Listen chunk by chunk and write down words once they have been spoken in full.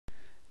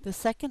The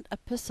Second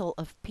Epistle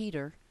of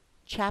Peter,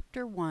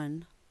 Chapter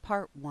 1,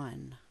 Part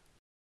 1.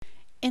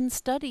 In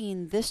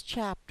studying this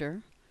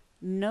chapter,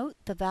 note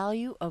the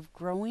value of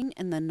growing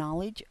in the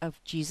knowledge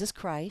of Jesus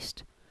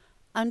Christ,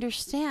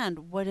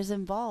 understand what is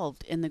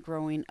involved in the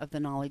growing of the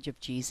knowledge of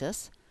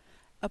Jesus,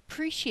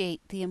 appreciate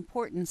the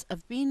importance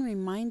of being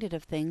reminded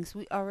of things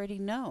we already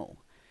know,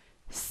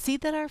 see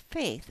that our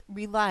faith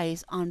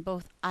relies on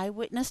both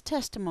eyewitness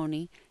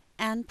testimony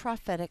and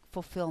prophetic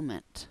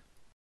fulfillment.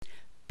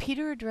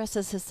 Peter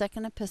addresses his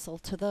second epistle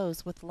to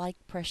those with like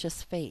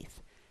precious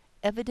faith,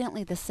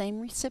 evidently the same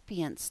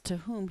recipients to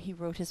whom he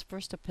wrote his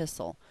first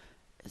epistle.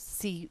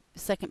 See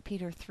 2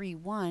 Peter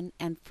 3:1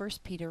 and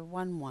 1 Peter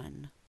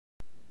 1:1.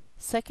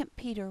 2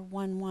 Peter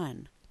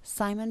 1:1.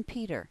 Simon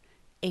Peter,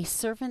 a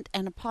servant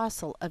and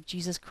apostle of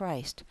Jesus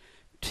Christ,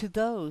 to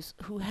those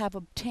who have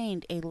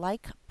obtained a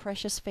like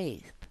precious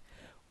faith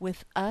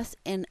with us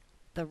in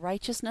the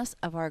righteousness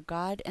of our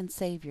God and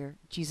Savior,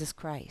 Jesus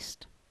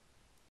Christ.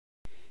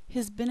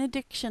 His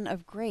benediction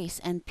of grace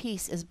and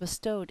peace is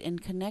bestowed in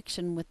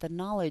connection with the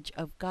knowledge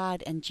of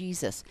God and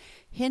Jesus,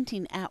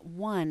 hinting at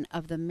one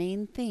of the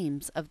main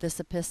themes of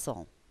this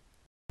epistle.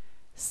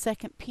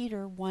 2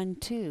 Peter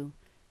 1:2.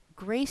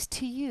 Grace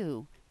to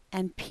you,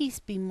 and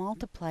peace be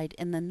multiplied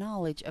in the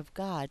knowledge of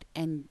God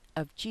and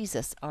of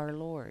Jesus our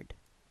Lord.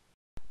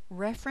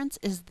 Reference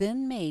is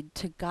then made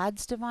to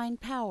God's divine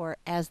power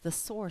as the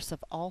source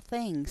of all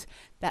things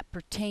that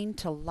pertain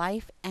to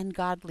life and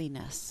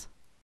godliness.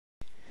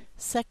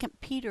 2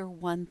 Peter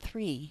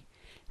 1:3.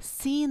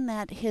 Seeing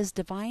that his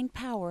divine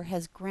power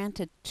has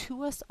granted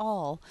to us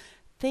all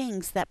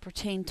things that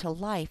pertain to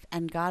life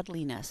and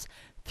godliness,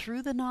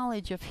 through the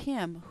knowledge of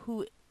him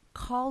who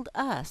called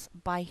us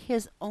by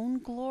his own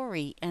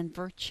glory and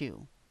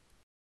virtue,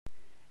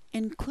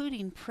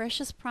 including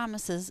precious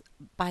promises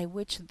by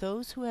which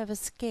those who have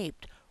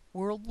escaped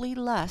worldly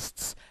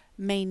lusts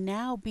may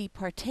now be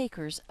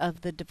partakers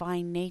of the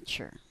divine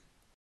nature.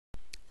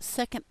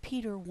 2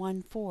 Peter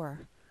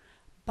 1:4.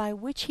 By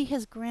which he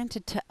has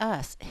granted to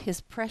us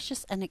his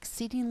precious and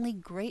exceedingly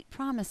great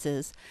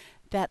promises,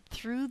 that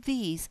through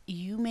these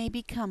you may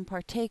become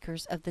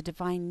partakers of the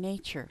divine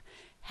nature,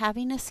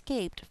 having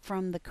escaped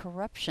from the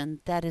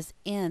corruption that is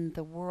in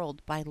the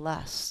world by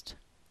lust.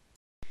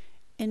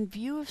 In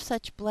view of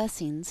such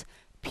blessings,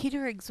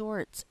 Peter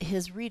exhorts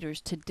his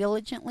readers to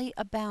diligently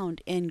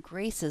abound in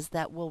graces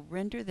that will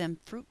render them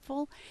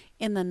fruitful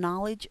in the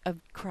knowledge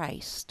of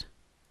Christ.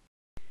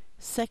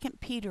 2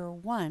 Peter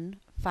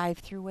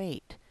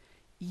 1:5-8.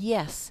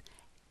 Yes,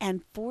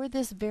 and for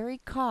this very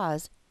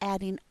cause,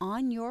 adding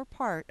on your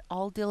part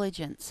all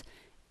diligence,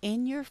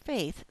 in your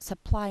faith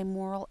supply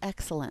moral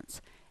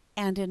excellence,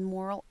 and in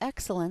moral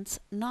excellence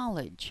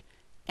knowledge,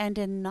 and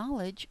in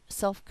knowledge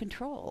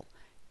self-control,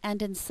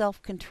 and in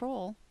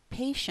self-control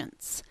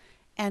patience,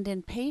 and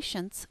in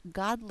patience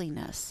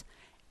godliness,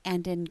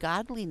 and in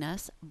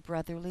godliness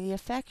brotherly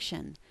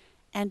affection,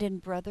 and in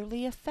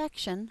brotherly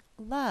affection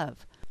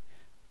love.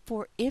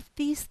 For if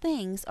these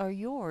things are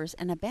yours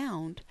and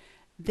abound,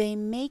 they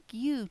make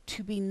you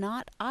to be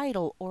not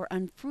idle or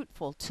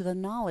unfruitful to the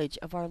knowledge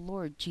of our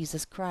Lord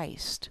Jesus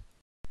Christ.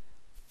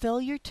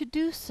 Failure to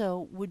do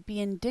so would be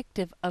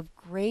indicative of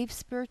grave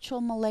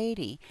spiritual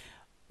malady,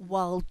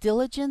 while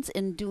diligence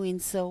in doing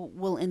so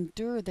will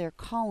endure their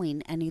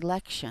calling and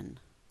election.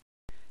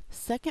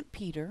 2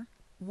 Peter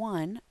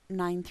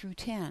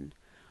 1:9-10.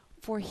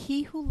 For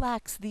he who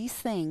lacks these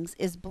things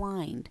is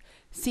blind,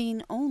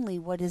 seeing only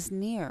what is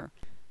near,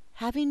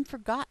 having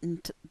forgotten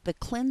the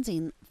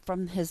cleansing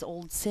from his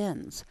old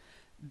sins.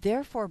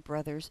 Therefore,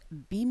 brothers,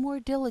 be more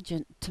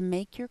diligent to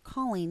make your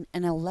calling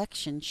and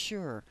election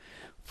sure,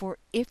 for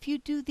if you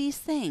do these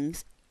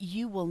things,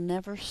 you will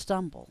never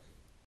stumble.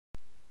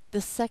 The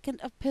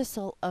Second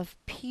Epistle of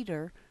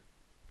Peter,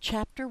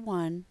 Chapter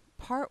 1,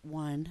 Part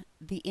 1,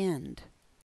 the end.